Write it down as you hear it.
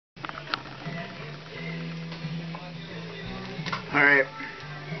Alright,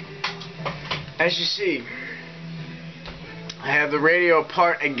 as you see, I have the radio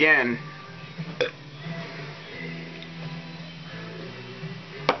apart again.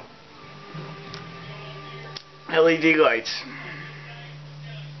 LED lights.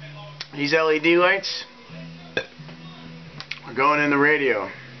 These LED lights are going in the radio.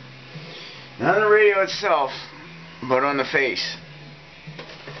 Not on the radio itself, but on the face.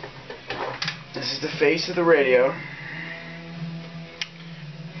 This is the face of the radio.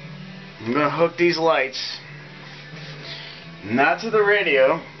 I'm going to hook these lights not to the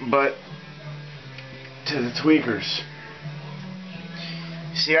radio, but to the tweakers.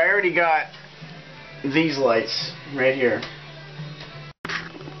 See, I already got these lights right here.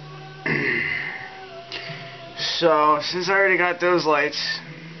 So, since I already got those lights,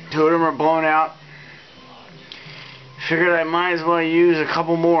 two of them are blown out, figured I might as well use a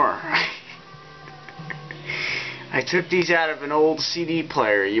couple more. I took these out of an old CD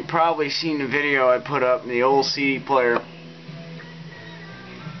player. You've probably seen the video I put up in the old CD player.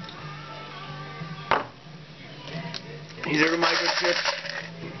 These are the microchips,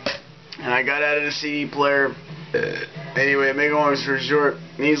 and I got out of the CD player. Anyway, make a long story short,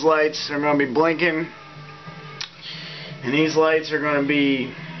 these lights are going to be blinking, and these lights are going to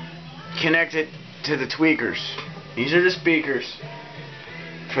be connected to the tweakers. These are the speakers.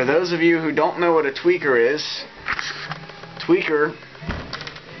 For those of you who don't know what a tweaker is, tweaker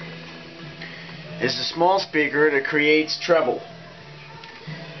is a small speaker that creates treble.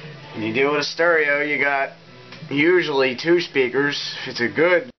 When you deal with a stereo, you got usually two speakers. If it's a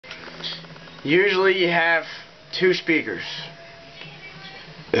good, usually you have two speakers.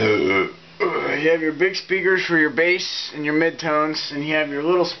 You have your big speakers for your bass and your midtones, and you have your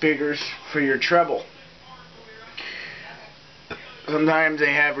little speakers for your treble. Sometimes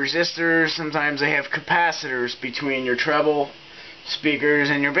they have resistors, sometimes they have capacitors between your treble speakers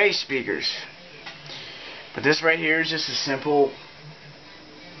and your bass speakers. But this right here is just a simple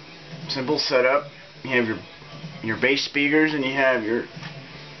setup. You have your bass speakers and you have your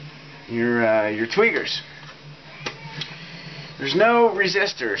tweakers. There's no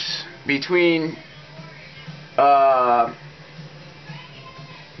resistors between your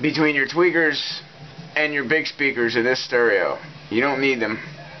tweakers and your big speakers in this stereo. You don't need them,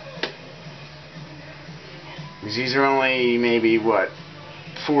 because these are only maybe what,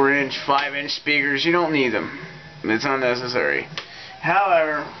 4-inch, 5-inch speakers. You don't need them. It's unnecessary.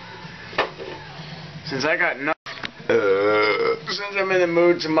 However, since I got since I'm in the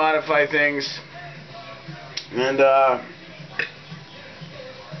mood to modify things, and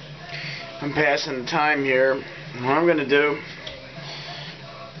I'm passing the time here, what I'm gonna do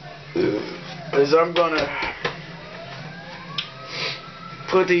is I'm gonna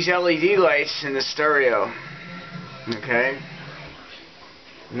put these LED lights in the stereo. Okay?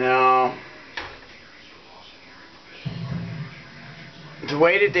 Now, the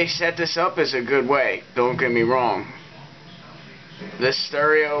way that they set this up is a good way. Don't get me wrong. This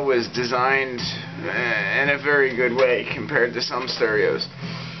stereo was designed in a very good way compared to some stereos.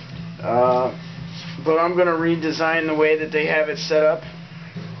 But I'm going to redesign the way that they have it set up.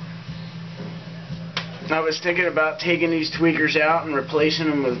 I was thinking about taking these tweakers out and replacing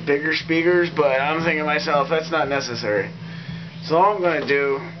them with bigger speakers, but I'm thinking to myself, that's not necessary. So all I'm going to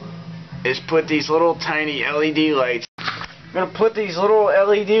do is put these little tiny LED lights. I'm going to put these little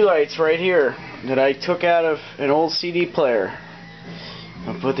LED lights right here that I took out of an old CD player.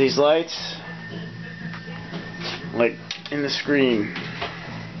 I'll put these lights like in the screen,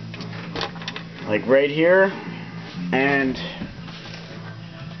 like right here and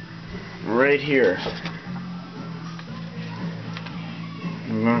right here.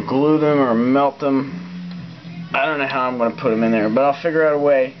 I'm going to glue them or melt them. I don't know how I'm going to put them in there, but I'll figure out a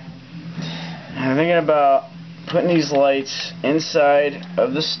way. I'm thinking about putting these lights inside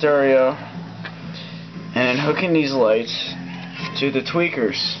of the stereo and then hooking these lights to the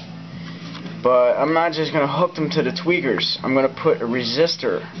tweakers. But I'm not just going to hook them to the tweakers. I'm going to put a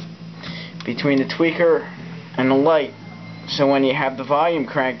resistor between the tweaker and the light, so when you have the volume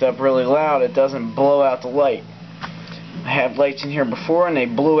cranked up really loud, it doesn't blow out the light. I had lights in here before and they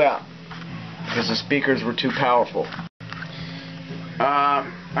blew out because the speakers were too powerful.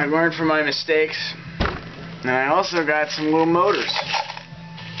 I learned from my mistakes, and I also got some little motors.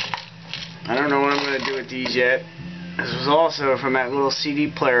 I don't know what I'm going to do with these yet. This was also from that little CD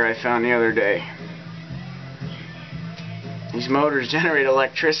player I found the other day. These motors generate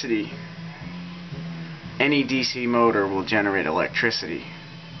electricity. Any DC motor will generate electricity.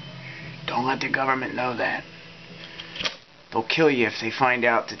 Don't let the government know that. They'll kill you if they find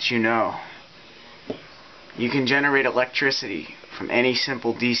out that you know. You can generate electricity from any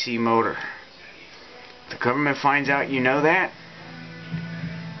simple DC motor. If the government finds out you know that,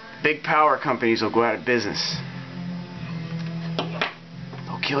 big power companies will go out of business.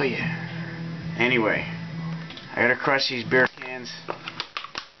 They'll kill you. Anyway, I gotta crush these beer cans. I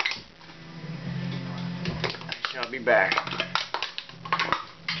shall be back.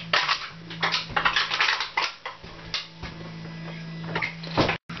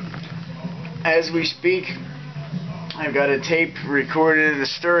 As we speak, I've got a tape recorded in the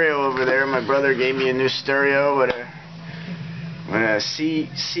stereo over there. My brother gave me a new stereo with a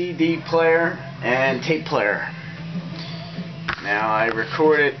CD player and tape player. Now I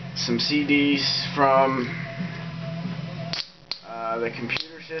recorded some CDs from the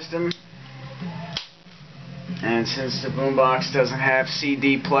computer system, and since the boombox doesn't have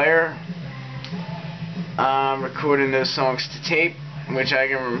CD player, I'm recording those songs to tape, which I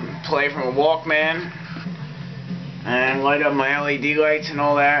can play from a Walkman and light up my LED lights and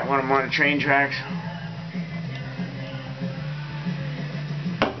all that when I'm on the train tracks.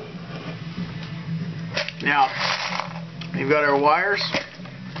 Now, we've got our wires.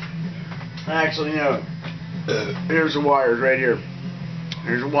 Actually, no. Here's the wires right here.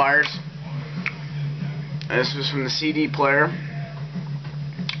 Here's the wires. This was from the CD player.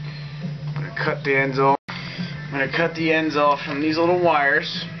 I'm going to cut the ends off. I'm going to cut the ends off from these little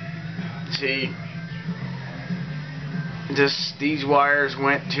wires. See, these wires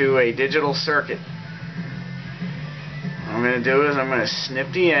went to a digital circuit. What I'm going to do is I'm going to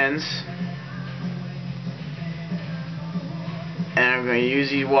snip the ends, and I'm going to use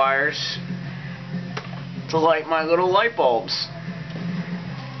these wires to light my little light bulbs.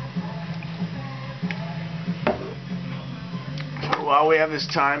 So while we have this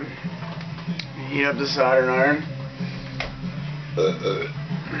time, heat up the soldering iron.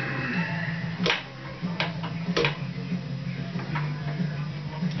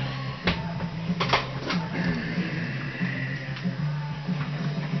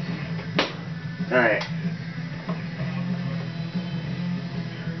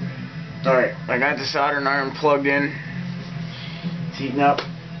 Alright, I got the soldering iron plugged in. It's heating up.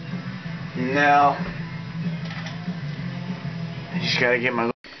 Now, I just gotta get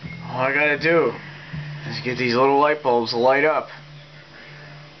my... All I gotta do is get these little light bulbs to light up.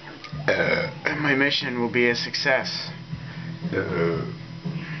 And my mission will be a success.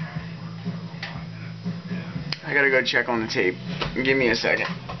 I gotta go check on the tape. Give me a second.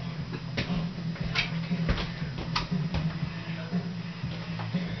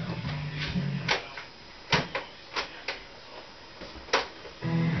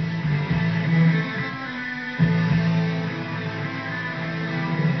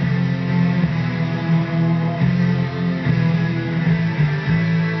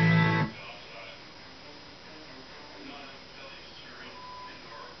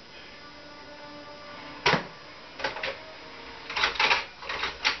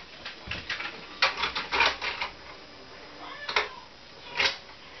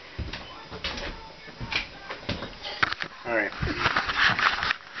 Alright,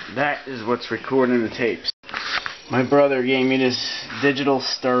 that is what's recording the tapes. My brother gave me this digital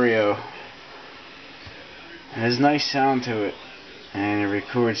stereo. It has nice sound to it, and it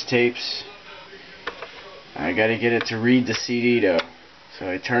records tapes. I gotta get it to read the CD though, so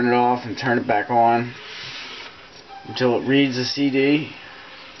I turn it off and turn it back on until it reads the CD,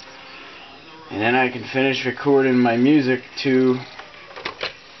 and then I can finish recording my music to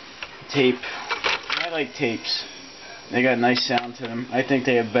tape. I like tapes. They got nice sound to them. I think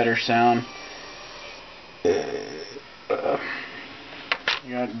they have better sound. You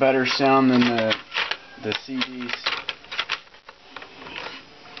got better sound than the CDs.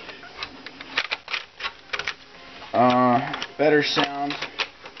 Better sound.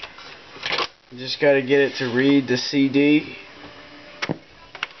 You just got to get it to read the CD,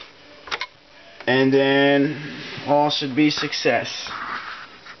 and then all should be success.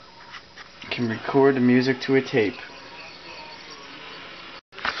 You can record the music to a tape.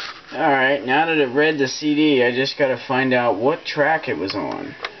 Alright, now that it read the CD, I just gotta find out what track it was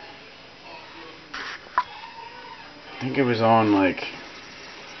on. I think it was on like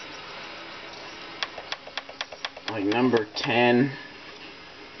number 10.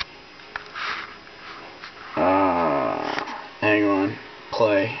 Hang on,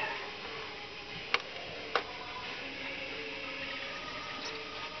 play.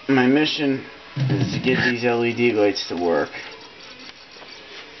 My mission is to get these LED lights to work.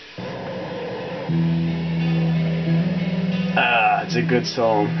 It's a good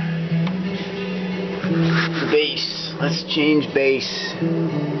song. Bass. Let's change bass.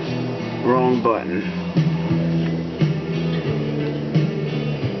 Wrong button.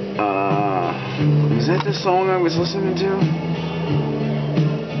 that the song I was listening to?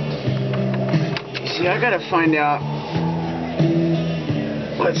 See, I gotta find out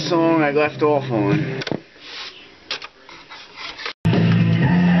what song I left off on.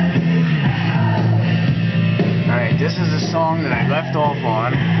 Alright, this is a song that I left off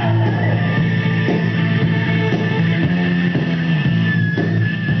on.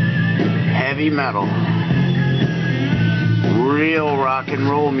 Heavy metal. Real rock and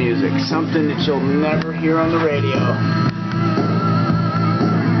roll music. Something that you'll never hear on the radio.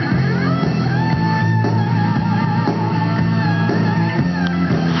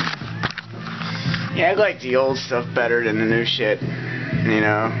 Yeah, I like the old stuff better than the new shit. You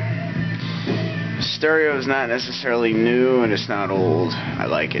know? Stereo is not necessarily new and it's not old. I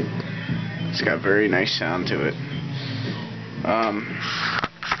like it. It's got a very nice sound to it. I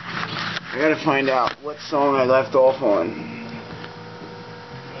gotta find out what song I left off on.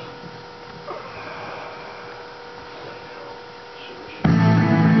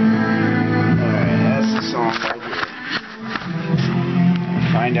 Alright, that's the song right here.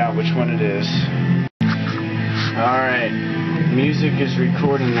 Find out which one it is. Alright, music is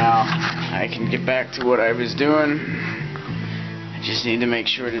recording now. I can get back to what I was doing. I just need to make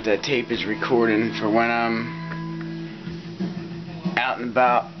sure that that tape is recording for when I'm out and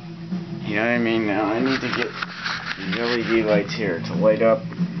about. You know what I mean? Now I need to get the LED lights here to light up.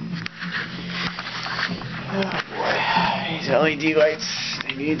 Oh boy. These LED lights,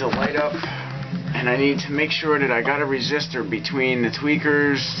 they need to light up. And I need to make sure that I got a resistor between the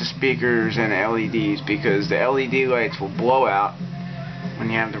tweakers, the speakers, and the LEDs, because the LED lights will blow out when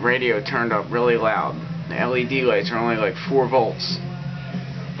you have the radio turned up really loud. The LED lights are only like 4 volts.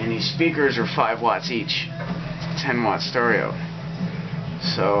 And these speakers are 5 watts each. It's a 10 watt stereo.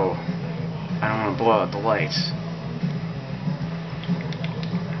 So I don't want to blow out the lights.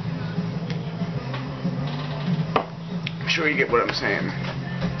 I'm sure you get what I'm saying.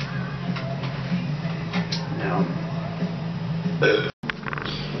 Now,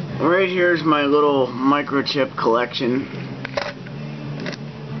 right here's my little microchip collection.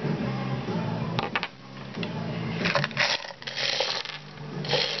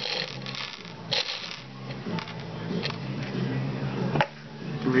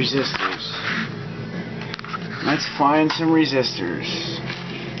 Resistors. Let's find some resistors.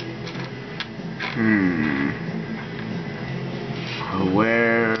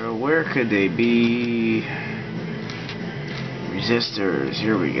 Where could they be? Resistors.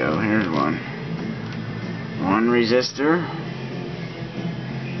 Here we go. Here's one. One resistor.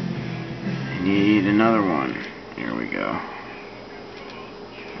 I need another one. Here we go.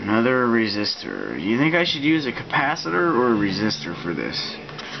 Another resistor. You think I should use a capacitor or a resistor for this?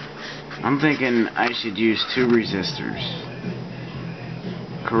 I'm thinking I should use 2 resistors.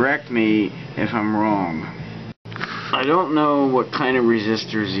 Correct me if I'm wrong. I don't know what kind of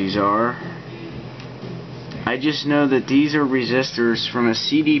resistors these are. I just know that these are resistors from a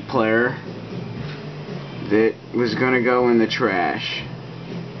CD player that was going to go in the trash.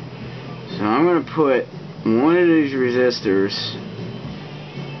 So I'm going to put one of these resistors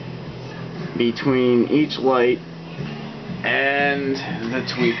between each light and the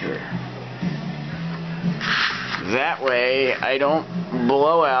tweaker. That way I don't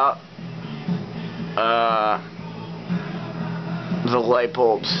blow out the light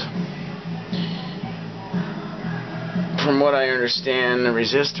bulbs. From what I understand, the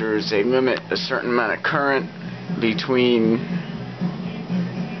resistors, they limit a certain amount of current between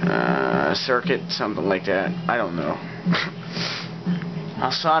a circuit, something like that. I don't know.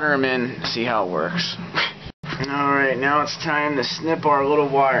 I'll solder them in, see how it works. Alright, now it's time to snip our little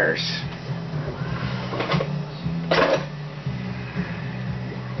wires.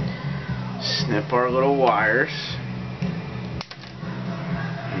 Snip our little wires.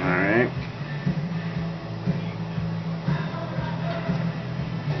 Alright.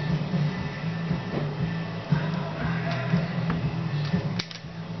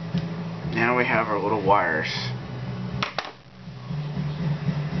 Now we have our little wires.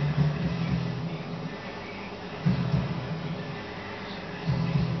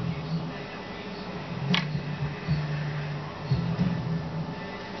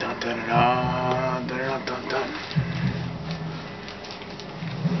 Dun dun dun dun dun dun.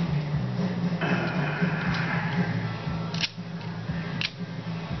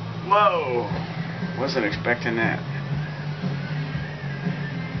 Whoa! Wasn't expecting that.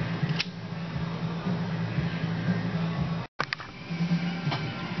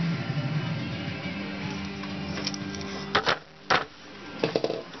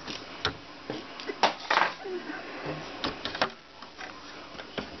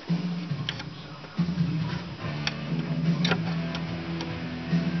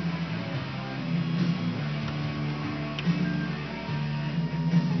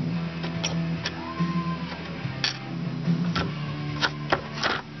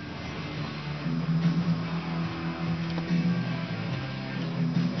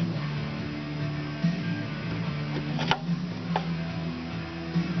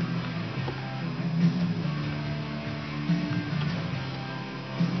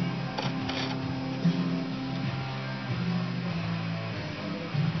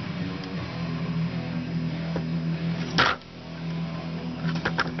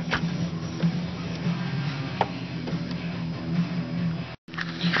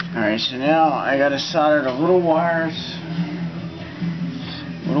 Alright, so now I gotta solder the little wires.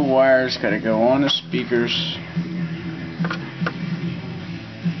 Little wires gotta go on the speakers.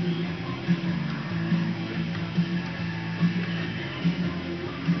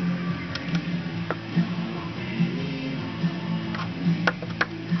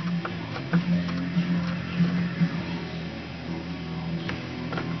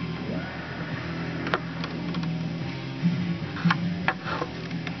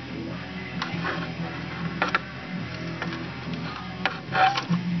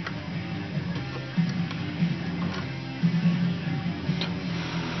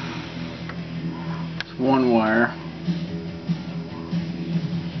 One wire.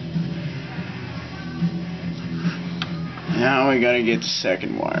 Now we gotta get the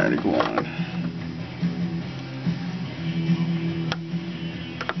second wire to go on.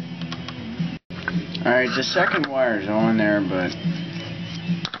 Alright, the second wire's on there, but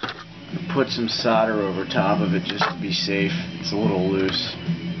I'll put some solder over top of it just to be safe. It's a little loose.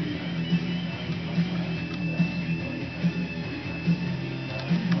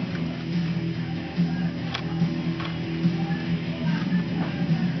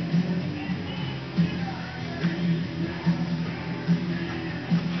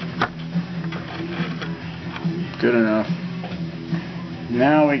 Good enough.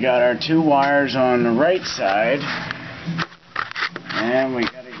 Now we got our two wires on the right side, and we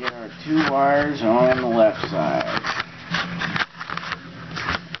got to get our two wires on the left side.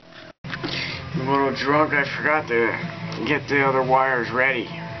 I'm a little drunk, I forgot to get the other wires ready.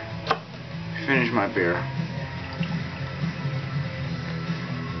 Finish my beer.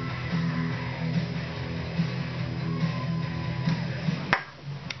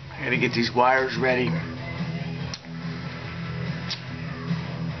 I gotta get these wires ready.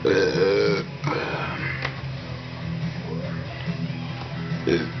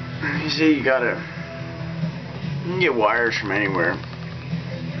 You see, you can get wires from anywhere.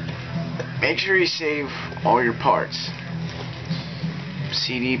 Make sure you save all your parts.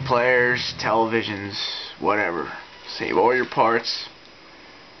 CD players, televisions, whatever. Save all your parts.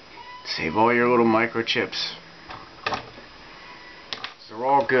 Save all your little microchips. So they're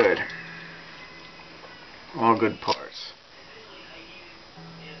all good. All good parts.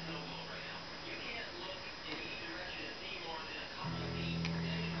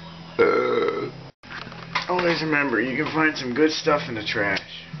 Always remember, you can find some good stuff in the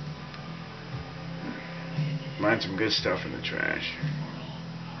trash. Find some good stuff in the trash.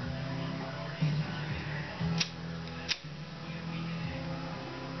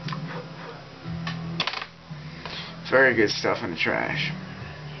 Very good stuff in the trash.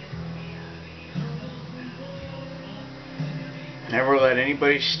 Never let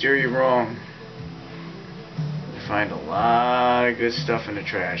anybody steer you wrong. You find a lot of good stuff in the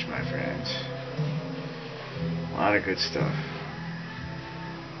trash, my friends. A lot of good stuff.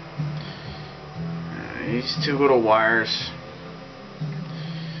 These two little wires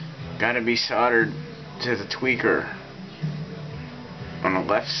gotta be soldered to the tweaker on the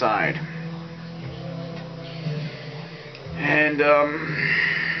left side. And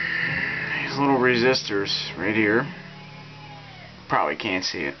these little resistors right here. Probably can't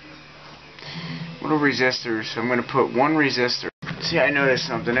see it. Little resistors. I'm gonna put one resistor. See, I noticed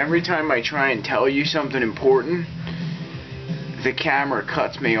something. Every time I try and tell you something important, the camera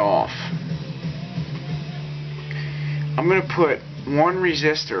cuts me off. I'm going to put one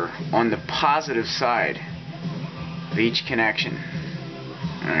resistor on the positive side of each connection.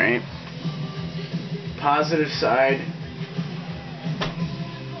 Alright? Positive side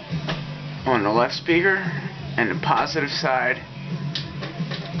on the left speaker, and the positive side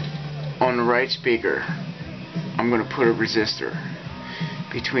on the right speaker. I'm going to put a resistor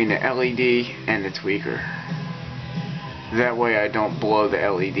between the LED and the tweaker. That way I don't blow the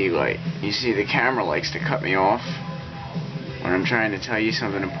LED light. You see, the camera likes to cut me off when I'm trying to tell you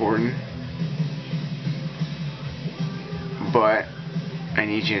something important. But I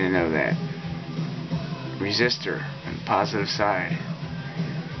need you to know that. Resistor on the positive side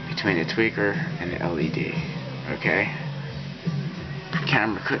between the tweaker and the LED. Okay? The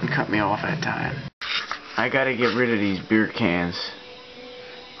camera couldn't cut me off that time. I gotta get rid of these beer cans.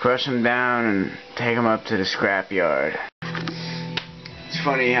 Crush them down and take them up to the scrap yard. It's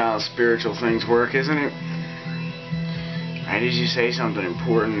funny how spiritual things work, isn't it? Right as you say something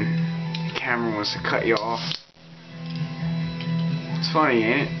important, the camera wants to cut you off. It's funny,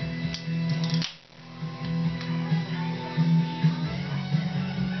 ain't it?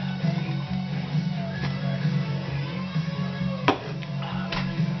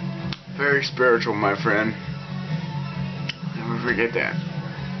 Very spiritual, my friend. Never forget that.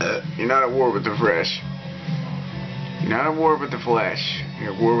 You're not at war with the flesh. You're not at war with the flesh.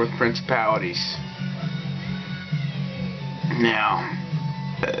 You're at war with principalities. Now,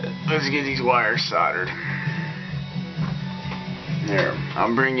 let's get these wires soldered. There,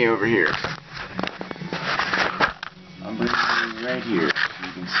 I'll bring you over here. I'll bring you right here so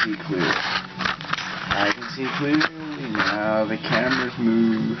you can see clear. I can see clearly now. The camera's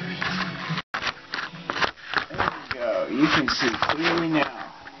moved. There we go. You can see clearly now.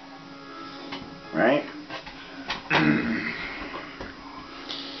 Right?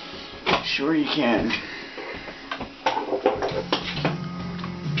 Sure you can.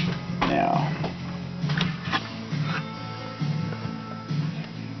 Now.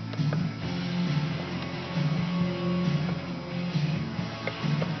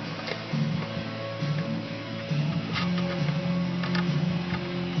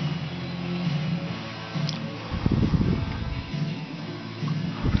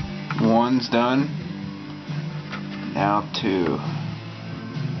 One's done. Now two.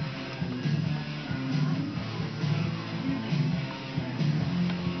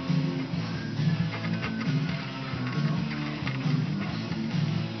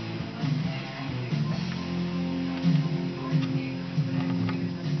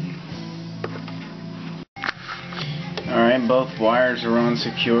 Alright, both wires are on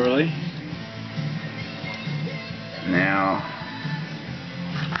securely. Now,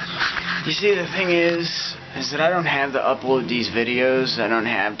 you see, the thing is that I don't have to upload these videos. I don't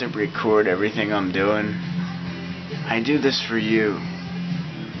have to record everything I'm doing. I do this for you.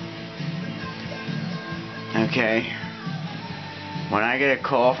 Okay? When I get a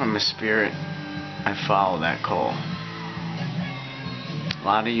call from a spirit, I follow that call. A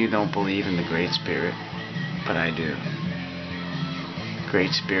lot of you don't believe in the Great Spirit, but I do.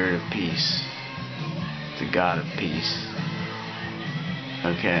 Great Spirit of Peace. The God of Peace.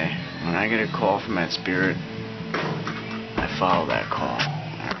 Okay? When I get a call from that spirit, I follow that call.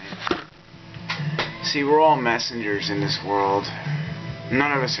 Right. See, we're all messengers in this world.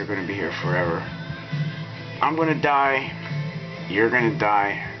 None of us are going to be here forever. I'm going to die. You're going to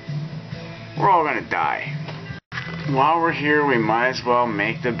die. We're all going to die. While we're here, we might as well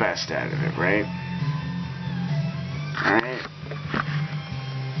make the best out of it, right? Alright?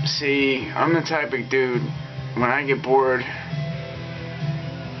 See, I'm the type of dude, when I get bored,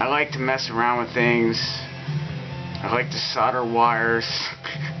 I like to mess around with things. I like to solder wires.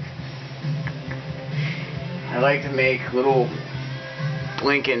 I like to make little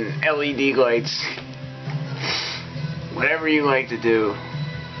blinking LED lights. Whatever you like to do.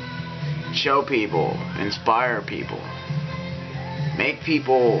 Show people. Inspire people. Make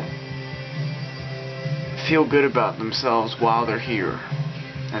people feel good about themselves while they're here.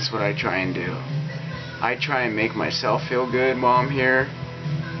 That's what I try and do. I try and make myself feel good while I'm here.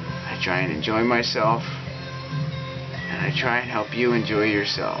 I try and enjoy myself, and I try and help you enjoy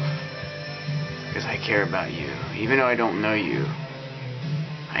yourself, because I care about you. Even though I don't know you,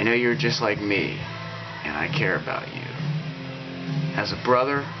 I know you're just like me, and I care about you as a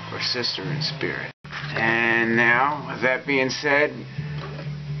brother or sister in spirit. And now, with that being said,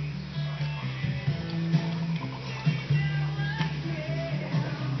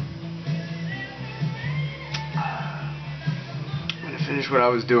 I'm going to finish what I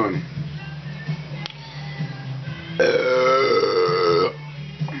was doing.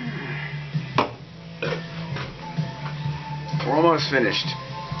 We're almost finished.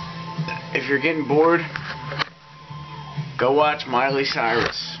 If you're getting bored, go watch Miley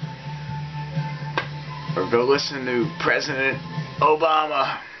Cyrus. Or go listen to President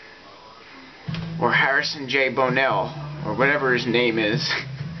Obama. Or Harrison J. Bonnell. Or whatever his name is.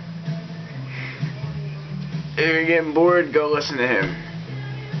 If you're getting bored, go listen to him.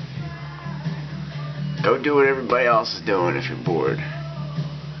 Go do what everybody else is doing if you're bored. In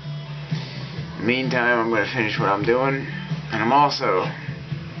the meantime, I'm going to finish what I'm doing. And I'm also going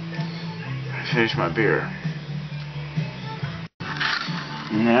to finish my beer.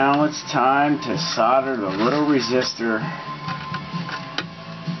 Now it's time to solder the little resistor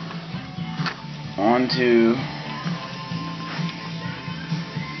onto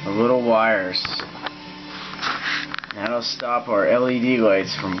the little wires. That'll stop our LED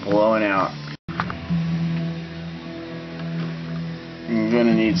lights from blowing out. We're going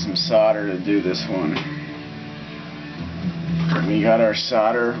to need some solder to do this one. We got our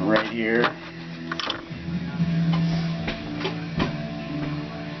solder right here.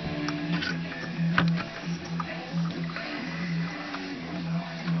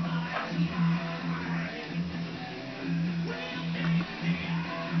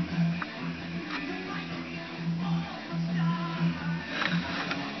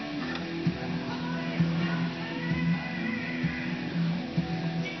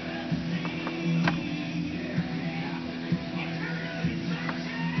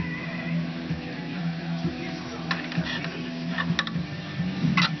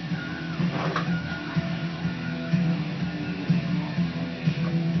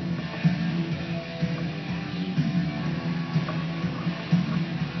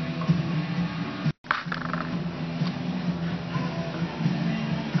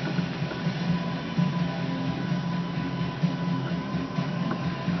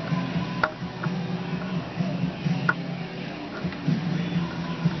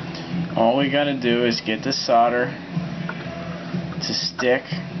 all we gotta do is get the solder to stick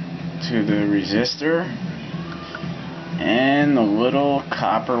to the resistor and the little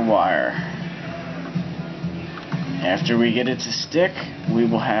copper wire. After we get it to stick, we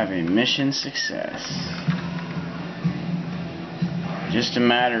will have a mission success. Just a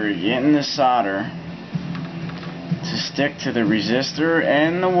matter of getting the solder to stick to the resistor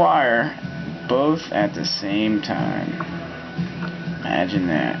and the wire both at the same time. Imagine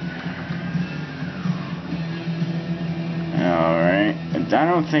that. Alright, I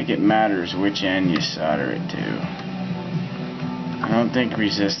don't think it matters which end you solder it to. I don't think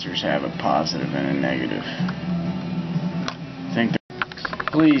resistors have a positive and a negative.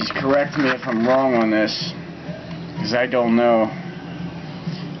 Please correct me if I'm wrong on this, because I don't know.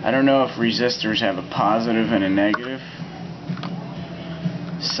 I don't know if resistors have a positive and a negative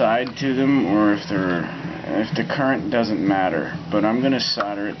side to them, or if the current doesn't matter. But I'm gonna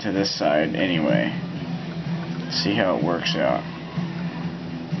solder it to this side anyway. See how it works out.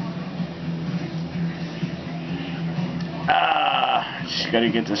 Just gotta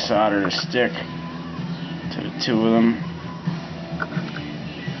get the solder to stick to the two of them.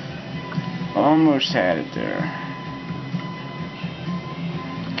 Almost had it there.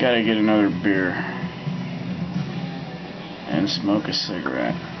 Gotta get another beer and smoke a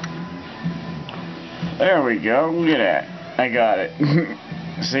cigarette. There we go. Look at that. I got it.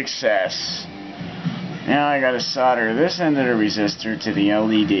 Success. Now I gotta solder this end of the resistor to the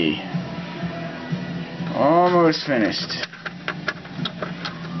LED. Almost finished.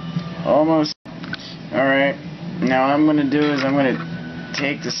 Almost. Alright. Now what I'm gonna do is I'm gonna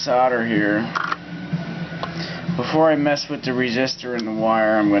take the solder here. Before I mess with the resistor and the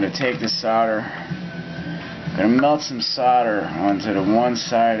wire, I'm gonna take the solder. I'm gonna melt some solder onto the one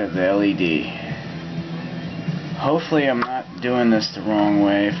side of the LED. Hopefully I'm not doing this the wrong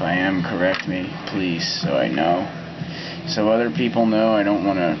way. If I am, correct me, please, so I know. So other people know. I don't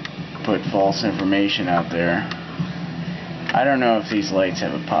want to put false information out there. I don't know if these lights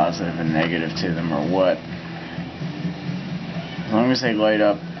have a positive and negative to them or what. As long as they light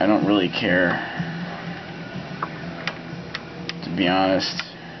up, I don't really care, to be honest.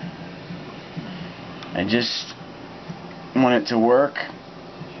 I just want it to work,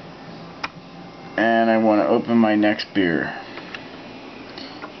 and I want to open my next beer,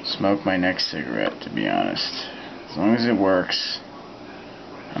 smoke my next cigarette, to be honest. As long as it works,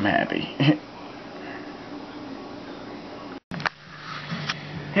 I'm happy.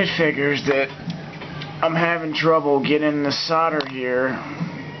 It figures that I'm having trouble getting the solder here.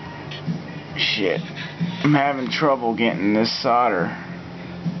 Shit. I'm having trouble getting this solder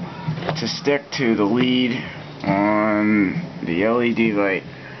to stick to the lead on the LED light.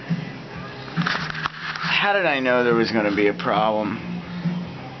 How did I know there was going to be a problem?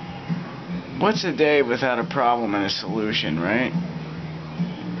 What's a day without a problem and a solution, right?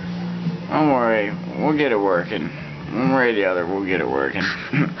 Don't worry, we'll get it working. One way or the other, we'll get it working.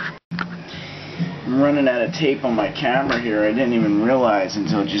 I'm running out of tape on my camera here. I didn't even realize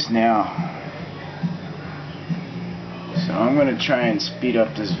until just now. So I'm going to try and speed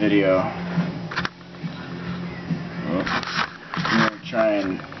up this video. I'm going to try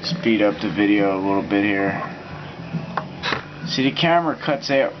and speed up the video a little bit here. See, the camera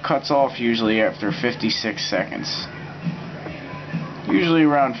cuts off usually after 56 seconds. Usually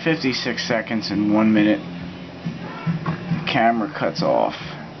around 56 seconds and 1 minute, the camera cuts off.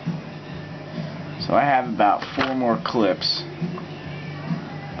 So I have about 4 more clips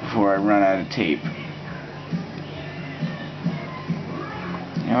before I run out of tape.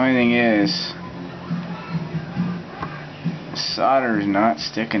 The only thing is, the solder is not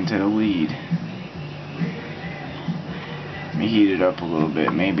sticking to the lead. Let me heat it up a little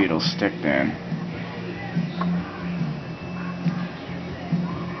bit. Maybe it'll stick then.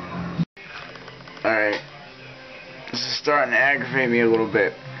 Alright. This is starting to aggravate me a little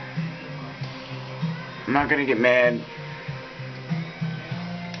bit. I'm not gonna get mad.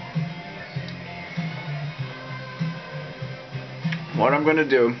 What I'm gonna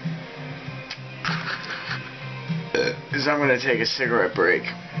do is I'm gonna take a cigarette break.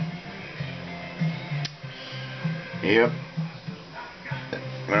 Yep.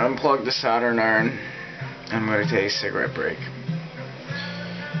 I'm gonna unplug the soldering iron. I'm gonna take a cigarette break.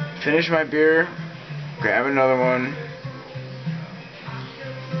 Finish my beer, grab another one,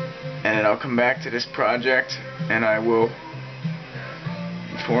 and then I'll come back to this project and I will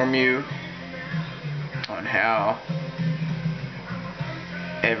inform you on how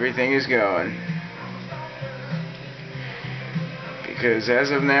everything is going. Because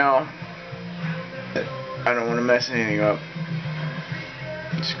as of now, I don't want to mess anything up.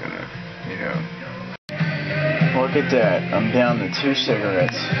 I'm just gonna you know. Look at that. I'm down to 2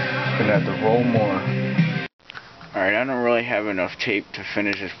 cigarettes. Gonna have to roll more. Alright, I don't really have enough tape to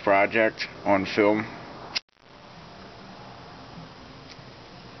finish this project on film.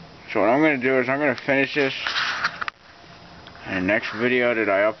 So what I'm gonna do is I'm gonna finish this. And the next video that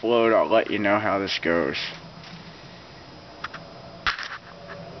I upload, I'll let you know how this goes.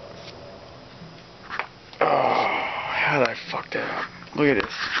 Oh, how did I fuck that up? Look at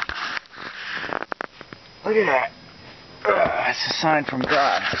this. Look at that. That's a sign from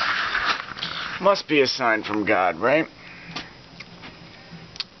God. Must be a sign from God, right?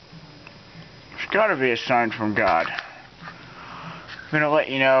 It's gotta be a sign from God. I'm gonna let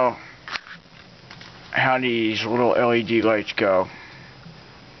you know how these little LED lights go.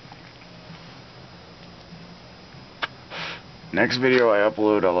 Next video I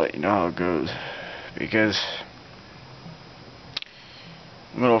upload, I'll let you know how it goes. Because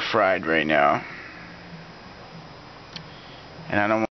I'm a little fried right now. And I don't want